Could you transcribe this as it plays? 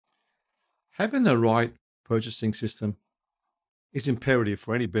Having the right purchasing system is imperative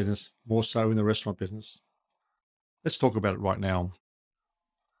for any business, more so in the restaurant business. Let's talk about it right now.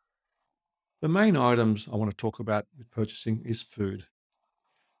 The main items I want to talk about with purchasing is food.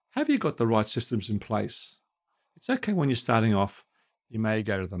 Have you got the right systems in place? It's okay when you're starting off, you may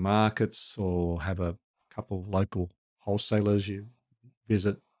go to the markets or have a couple of local wholesalers you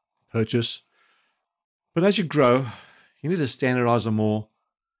visit, purchase. But as you grow, you need to standardize them more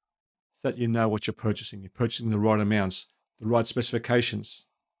so that you know what you're purchasing. You're purchasing the right amounts, the right specifications,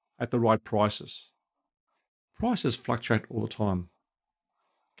 at the right prices. Prices fluctuate all the time.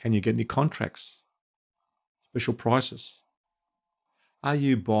 Can you get any contracts? Special prices? Are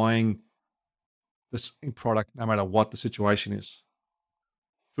you buying the same product no matter what the situation is?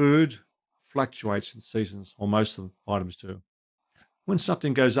 Food fluctuates in seasons, or most of the items do. When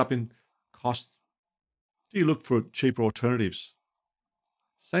something goes up in cost, do you look for cheaper alternatives?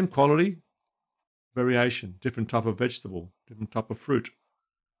 Same quality, variation, different type of vegetable, different type of fruit,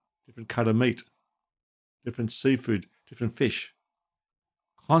 different cut of meat, different seafood, different fish.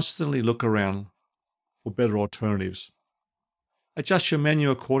 Constantly look around for better alternatives. Adjust your menu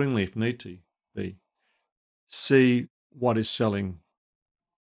accordingly if need to be. See what is selling.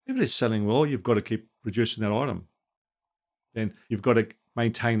 If it is selling well, you've got to keep producing that item. Then you've got to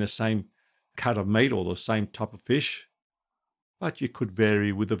maintain the same cut of meat or the same type of fish, but you could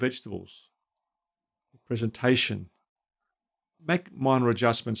vary with the vegetables. The presentation. Make minor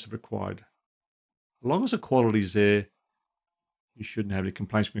adjustments if required. As long as the quality is there, you shouldn't have any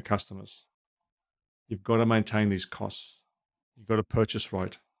complaints from your customers. You've got to maintain these costs. You've got to purchase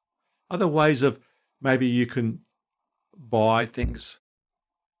right. Other ways of maybe you can buy things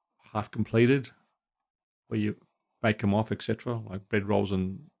half completed, where you bake them off, etc., like bread rolls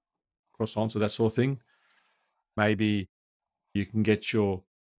and croissants or that sort of thing. Maybe you can get your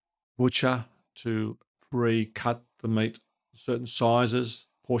butcher to pre-cut the meat certain sizes,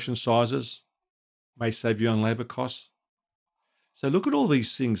 portion sizes, may save you on labor costs. So look at all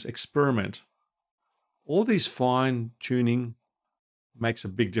these things, experiment. All these fine tuning makes a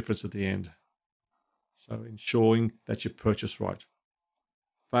big difference at the end. So ensuring that you purchase right.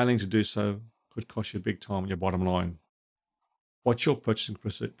 Failing to do so could cost you big time on your bottom line. What's your purchasing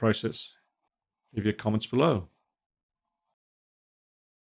process? Leave your comments below.